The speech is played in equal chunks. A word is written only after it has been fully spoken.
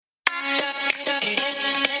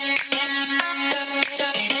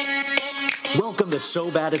Welcome to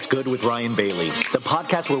So Bad It's Good with Ryan Bailey, the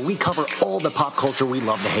podcast where we cover all the pop culture we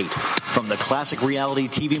love to hate, from the classic reality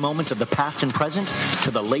TV moments of the past and present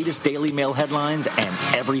to the latest Daily Mail headlines and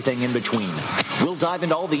everything in between. We'll dive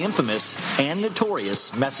into all the infamous and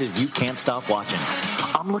notorious messes you can't stop watching.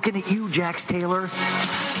 I'm looking at you, Jax Taylor.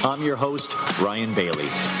 I'm your host, Ryan Bailey.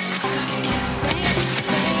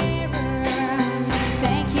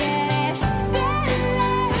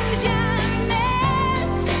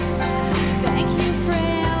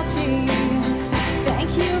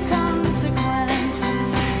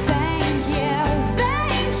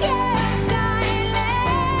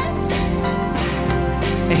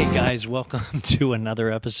 Hey guys, welcome to another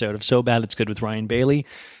episode of So Bad It's Good with Ryan Bailey,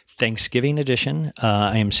 Thanksgiving edition.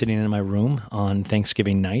 I am sitting in my room on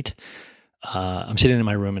Thanksgiving night. I'm sitting in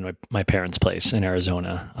my room in my parents' place in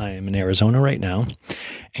Arizona. I am in Arizona right now,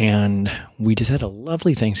 and we just had a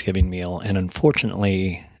lovely Thanksgiving meal, and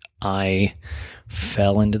unfortunately, I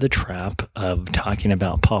fell into the trap of talking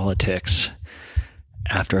about politics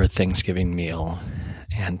after a Thanksgiving meal,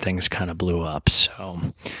 and things kind of blew up,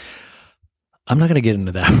 so I'm not going to get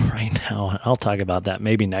into that right now. I'll talk about that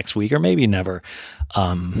maybe next week or maybe never.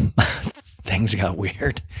 Things got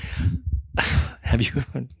weird.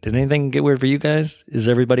 Did anything get weird for you guys? Is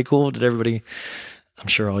everybody cool? I'm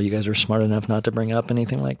sure all you guys are smart enough not to bring up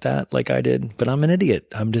anything like that, like I did, but I'm an idiot.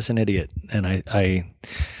 I'm just an idiot. And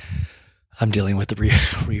I'm dealing with the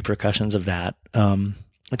repercussions of that.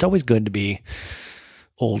 It's always good to be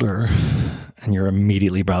older and you're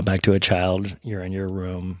immediately brought back to a child. You're in your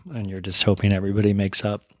room and you're just hoping everybody makes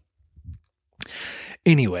up.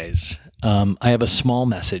 Anyways, I have a small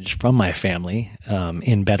message from my family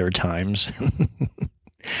in better times.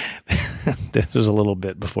 This was a little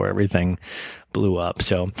bit before everything blew up.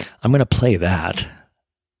 So I'm going to play that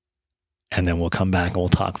and then we'll come back and we'll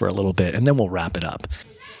talk for a little bit and then we'll wrap it up.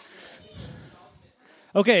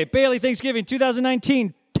 Okay, Bailey Thanksgiving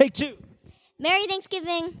 2019, take 2. Merry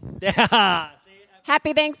Thanksgiving. Yeah.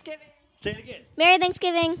 Happy Thanksgiving. Say it again. Merry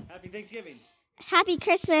Thanksgiving. Happy Thanksgiving. Happy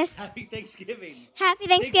Christmas. Happy Thanksgiving. Happy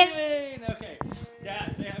Thanksgiving. Okay.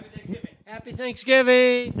 Dad, say Happy Thanksgiving. Happy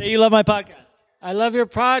Thanksgiving. Say you love my podcast. I love your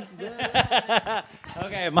pod.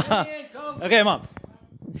 Okay, Mom. Okay, Mom.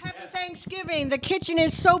 Happy Thanksgiving. The kitchen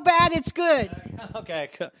is so bad it's good.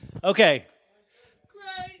 Okay. Great.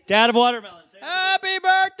 Dad of Watermelon. Happy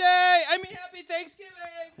birthday. Happy Thanksgiving.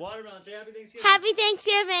 Watermelon, say Happy Thanksgiving. Happy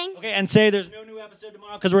Thanksgiving. Okay, and say there's no new episode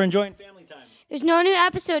tomorrow because we're enjoying family time. There's no new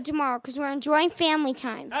episode tomorrow because we're enjoying family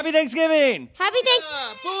time. Happy Thanksgiving. Happy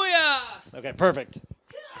Thanksgiving. Booyah. Okay, perfect.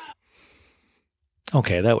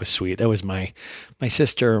 Okay, that was sweet. That was my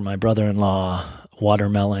sister, my brother-in-law,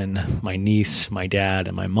 Watermelon, my niece, my dad,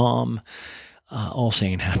 and my mom all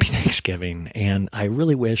saying Happy Thanksgiving. And I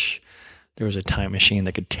really wish there was a time machine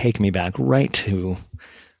that could take me back right to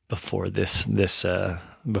before when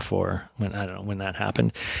that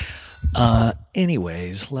happened.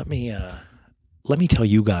 Anyways, let me tell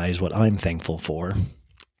you guys what I'm thankful for.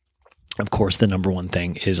 Of course, the number one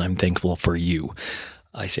thing is I'm thankful for you.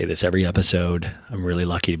 I say this every episode. I'm really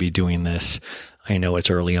lucky to be doing this. I know it's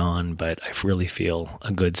early on, but I really feel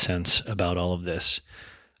a good sense about all of this.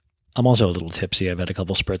 I'm also a little tipsy. I've had a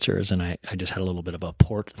couple spritzers, and I just had a little bit of a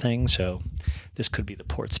port thing, so this could be the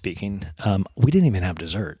port speaking. We didn't even have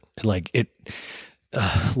dessert.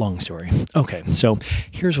 Long story. Okay, so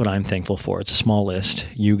here's what I'm thankful for. It's a small list,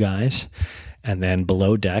 you guys, and then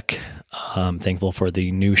Below Deck. I'm thankful for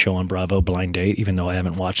the new show on Bravo, Blind Date, even though I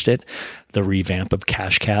haven't watched it. The revamp of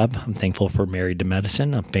Cash Cab. I'm thankful for Married to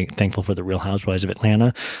Medicine. I'm thankful for The Real Housewives of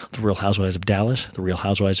Atlanta, The Real Housewives of Dallas, The Real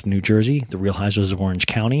Housewives of New Jersey, The Real Housewives of Orange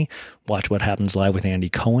County. Watch What Happens Live with Andy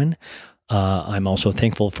Cohen. I'm also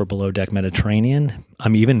thankful for Below Deck Mediterranean.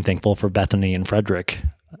 I'm even thankful for Bethany and Frederick.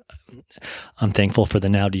 I'm thankful for the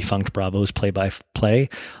now defunct Bravo's play-by-play.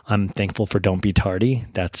 I'm thankful for Don't Be Tardy.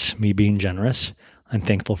 That's me being generous. I'm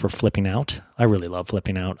thankful for Flipping Out. I really love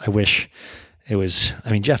Flipping Out. I wish it was,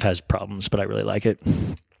 Jeff has problems, but I really like it.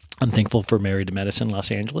 I'm thankful for Married to Medicine, Los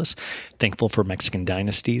Angeles. Thankful for Mexican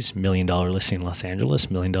Dynasties, $1 Million Listing Los Angeles,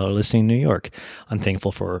 $1 Million Listing New York. I'm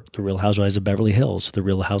thankful for The Real Housewives of Beverly Hills, The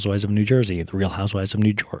Real Housewives of New Jersey, The Real Housewives of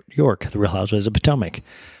New York, The Real Housewives of Potomac.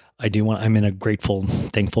 I'm in a grateful,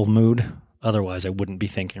 thankful mood. Otherwise, I wouldn't be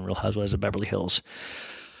thanking Real Housewives of Beverly Hills.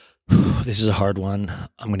 This is a hard one.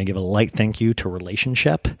 I'm going to give a light thank you to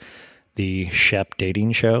Relationship, the Shep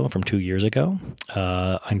dating show from 2 years ago.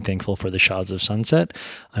 I'm thankful for The Shahs of Sunset.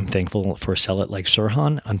 I'm thankful for Sell It Like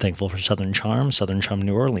Sirhan. I'm thankful for Southern Charm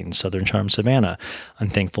New Orleans, Southern Charm Savannah. I'm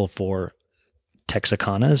thankful for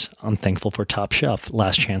Texacanas. I'm thankful for Top Chef,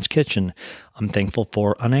 Last Chance Kitchen. I'm thankful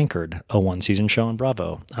for Unanchored, a one-season show on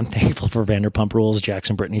Bravo. I'm thankful for Vanderpump Rules,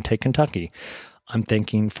 Jackson Brittany Take Kentucky. I'm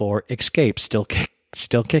thanking for Escape, still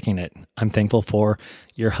kicking it. I'm thankful for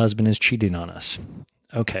Your Husband Is Cheating on Us.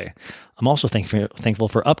 Okay. I'm also thankful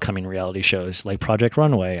for upcoming reality shows like Project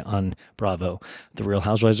Runway on Bravo, The Real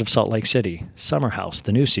Housewives of Salt Lake City, Summer House,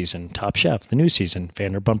 the new season, Top Chef, the new season,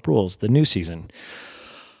 Vanderpump Rules, the new season.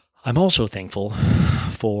 I'm also thankful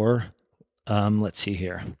for, let's see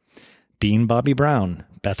here, Being Bobby Brown,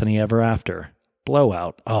 Bethany Ever After,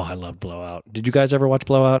 Blowout. Oh, I love Blowout. Did you guys ever watch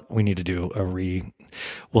Blowout? We need to do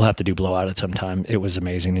we'll have to do Blowout at some time. It was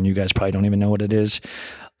amazing, and you guys probably don't even know what it is.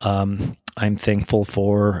 I'm thankful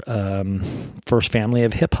for First Family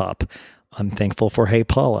of Hip Hop. I'm thankful for Hey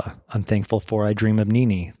Paula. I'm thankful for I Dream of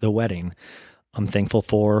Nene, The Wedding. I'm thankful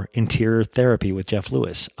for Interior Therapy with Jeff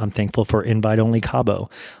Lewis. I'm thankful for Invite Only Cabo.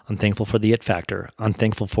 I'm thankful for The It Factor. I'm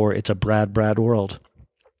thankful for It's a Brad World.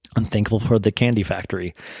 I'm thankful for The Candy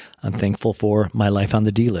Factory. I'm thankful for My Life on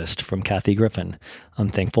the D-List from Kathy Griffin. I'm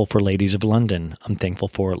thankful for Ladies of London. I'm thankful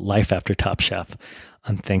for Life After Top Chef.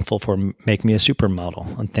 I'm thankful for Make Me a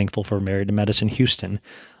Supermodel. I'm thankful for Married to Medicine Houston.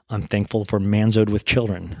 I'm thankful for Manzo'd with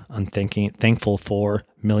Children. I'm thankful for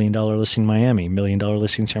 $1 Million Listing Miami, $1 Million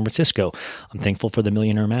Listing San Francisco. I'm thankful for The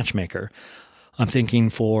Millionaire Matchmaker. I'm thankful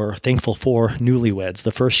for Newlyweds,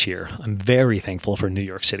 the first year. I'm very thankful for New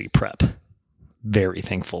York City Prep. Very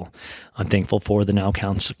thankful. I'm thankful for the now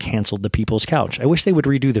canceled The People's Couch. I wish they would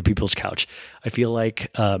redo The People's Couch. I feel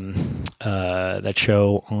like that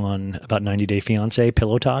show on about 90 Day Fiancé,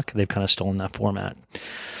 Pillow Talk, they've kind of stolen that format.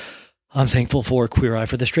 I'm thankful for Queer Eye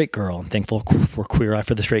for the Straight Girl. I'm thankful for Queer Eye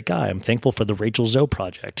for the Straight Guy. I'm thankful for the Rachel Zoe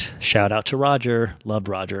Project. Shout out to Roger. Loved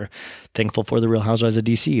Roger. Thankful for the Real Housewives of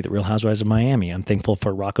DC, the Real Housewives of Miami. I'm thankful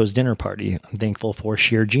for Rocco's Dinner Party. I'm thankful for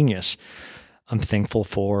Sheer Genius. I'm thankful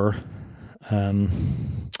for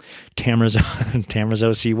Tamara's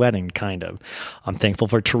OC Wedding, kind of. I'm thankful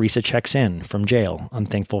for Teresa Checks In from jail. I'm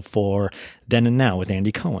thankful for Then and Now with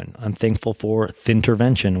Andy Cohen. I'm thankful for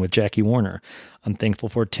Thintervention with Jackie Warner. I'm thankful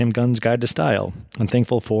for Tim Gunn's Guide to Style. I'm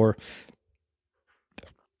thankful for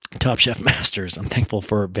Top Chef Masters. I'm thankful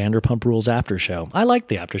for Vanderpump Rules After Show. I liked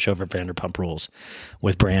the after show for Vanderpump Rules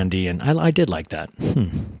with Brandy, and I did like that.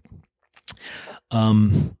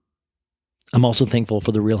 I'm also thankful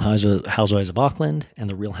for the Real Housewives of Auckland and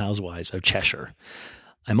the Real Housewives of Cheshire.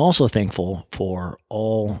 I'm also thankful for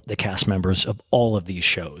all the cast members of all of these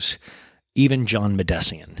shows, even John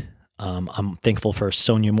Medesian. I'm thankful for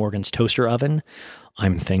Sonia Morgan's toaster oven.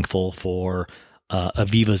 I'm thankful for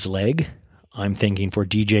Aviva's leg. I'm thanking for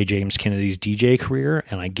DJ James Kennedy's DJ career,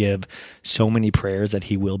 and I give so many prayers that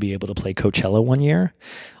he will be able to play Coachella one year.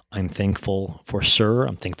 I'm thankful for Sir.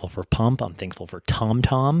 I'm thankful for Pump. I'm thankful for Tom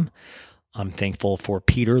Tom. I'm thankful for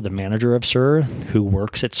Peter, the manager of Sir, who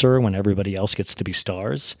works at Sir when everybody else gets to be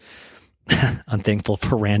stars. I'm thankful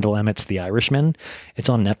for Randall Emmett's The Irishman. It's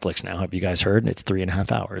on Netflix now. Have you guys heard? It's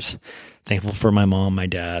 3.5 hours. Thankful for my mom, my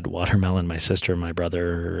dad, Watermelon, my sister, my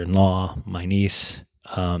brother-in-law, my niece,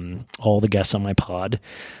 all the guests on my pod.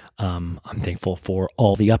 I'm thankful for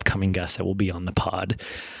all the upcoming guests that will be on the pod.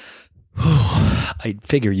 I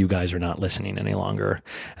figure you guys are not listening any longer,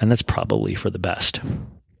 and that's probably for the best.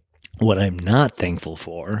 What I'm not thankful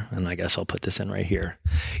for, and I guess I'll put this in right here,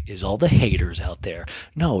 is all the haters out there.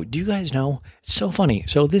 No, do you guys know? It's so funny.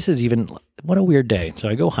 So this is what a weird day. So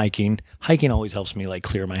I go hiking. Hiking always helps me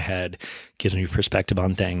clear my head, gives me perspective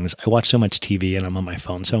on things. I watch so much TV and I'm on my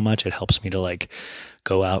phone so much. It helps me to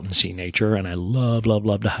go out and see nature. And I love, love,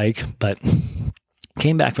 love to hike. But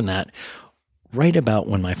came back from that right about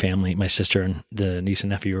when my family, my sister and the niece and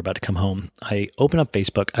nephew were about to come home. I opened up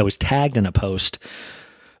Facebook. I was tagged in a post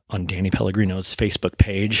on Danny Pellegrino's Facebook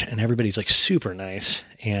page, and everybody's super nice.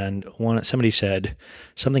 And somebody said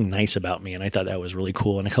something nice about me, and I thought that was really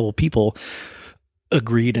cool. And a couple of people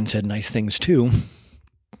agreed and said nice things too.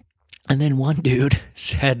 And then one dude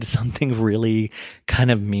said something really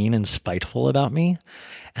kind of mean and spiteful about me.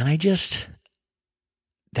 And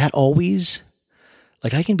that always,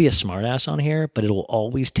 I can be a smartass on here, but it'll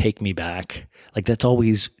always take me back.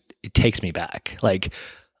 It takes me back.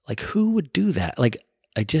 Who would do that?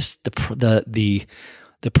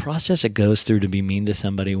 The process it goes through to be mean to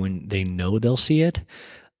somebody when they know they'll see it,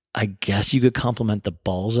 I guess you could compliment the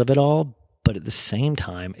balls of it all, but at the same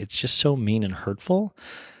time, it's just so mean and hurtful.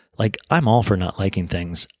 I'm all for not liking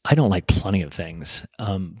things. I don't like plenty of things,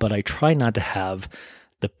 but I try not to have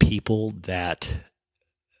the people that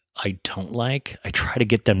I don't like. I try to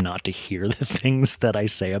get them not to hear the things that I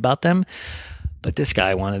say about them. But this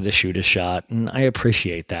guy wanted to shoot a shot, and I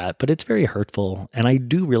appreciate that, but it's very hurtful. And I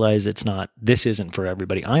do realize this isn't for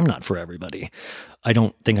everybody. I'm not for everybody. I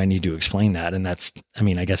don't think I need to explain that. And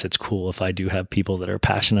I guess it's cool if I do have people that are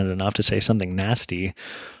passionate enough to say something nasty,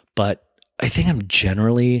 but I think I'm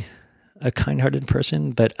generally a kind-hearted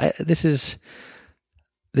person, but this is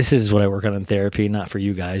what I work on in therapy, not for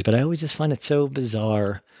you guys, but I always just find it so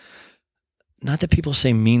bizarre. Not that people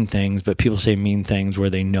say mean things, but people say mean things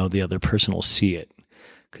where they know the other person will see it.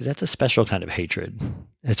 Because that's a special kind of hatred.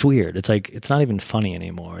 It's weird. It's like, it's not even funny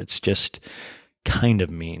anymore. It's just kind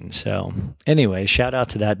of mean. So anyway, shout out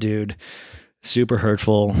to that dude. Super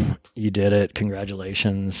hurtful. You did it.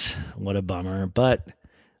 Congratulations. What a bummer. But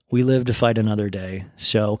we live to fight another day.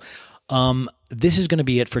 So this is going to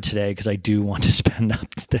be it for today, because I do want to spend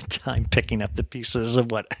up the time picking up the pieces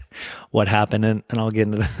of what happened, and I'll get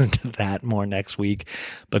into that more next week.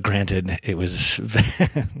 But granted, it was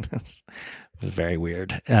very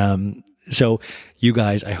weird. So you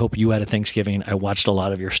guys, I hope you had a Thanksgiving. I watched a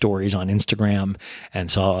lot of your stories on Instagram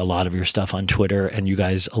and saw a lot of your stuff on Twitter, and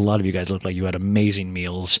a lot of you guys looked like you had amazing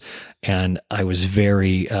meals, and I was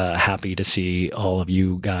very happy to see all of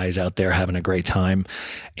you guys out there having a great time.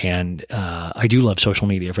 And I do love social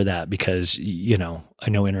media for that, because, I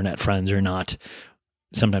know internet friends are not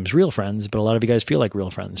sometimes real friends, but a lot of you guys feel like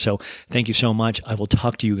real friends. So thank you so much. I will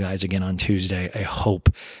talk to you guys again on Tuesday. I hope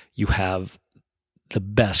you have the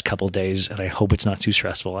best couple days, and I hope it's not too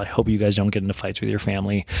stressful. I hope you guys don't get into fights with your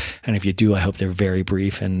family, and if you do, I hope they're very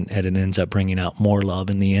brief and it ends up bringing out more love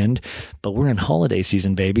in the end. But we're in holiday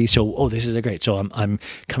season, baby. So this is great. So I'm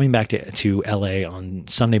coming back to LA on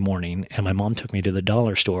Sunday morning, and my mom took me to the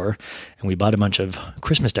dollar store, and we bought a bunch of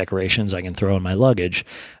Christmas decorations I can throw in my luggage,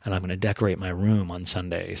 and I'm going to decorate my room on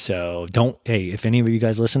Sunday. So if any of you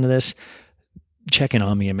guys listen to this, check in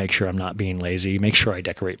on me and make sure I'm not being lazy. Make sure I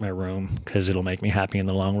decorate my room, because it'll make me happy in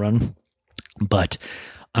the long run. But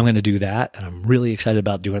I'm going to do that, and I'm really excited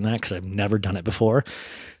about doing that, because I've never done it before.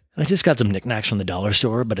 And I just got some knickknacks from the dollar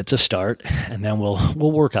store, but it's a start, and then we'll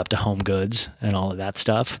work up to home goods and all of that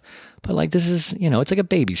stuff. But this is, it's like a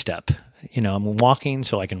baby step. I'm walking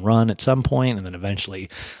so I can run at some point, and then eventually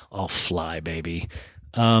I'll fly, baby.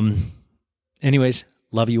 Anyways,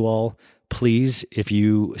 love you all. Please, if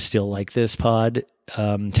you still like this pod,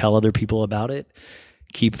 tell other people about it.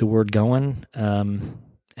 Keep the word going. And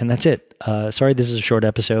that's it. Sorry, this is a short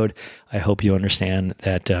episode. I hope you understand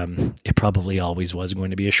that it probably always was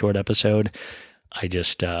going to be a short episode. I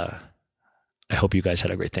hope you guys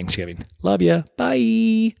had a great Thanksgiving. Love ya.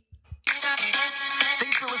 Bye.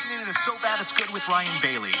 Thanks for listening to So Bad It's Good with Ryan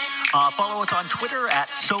Bailey. Follow us on Twitter at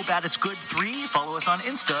SoBadIt'sGood3. Follow us on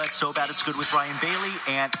Insta at So Bad It's Good with Ryan Bailey,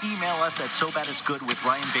 and email us at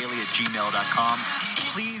SoBadIt'sGoodWithRyanBailey@gmail.com.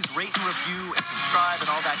 Please rate and review and subscribe and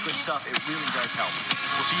all that good stuff. It really does help.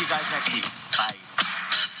 We'll see you guys next week. Bye.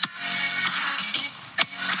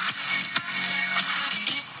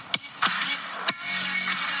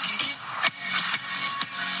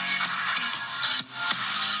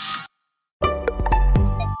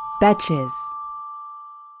 Betches.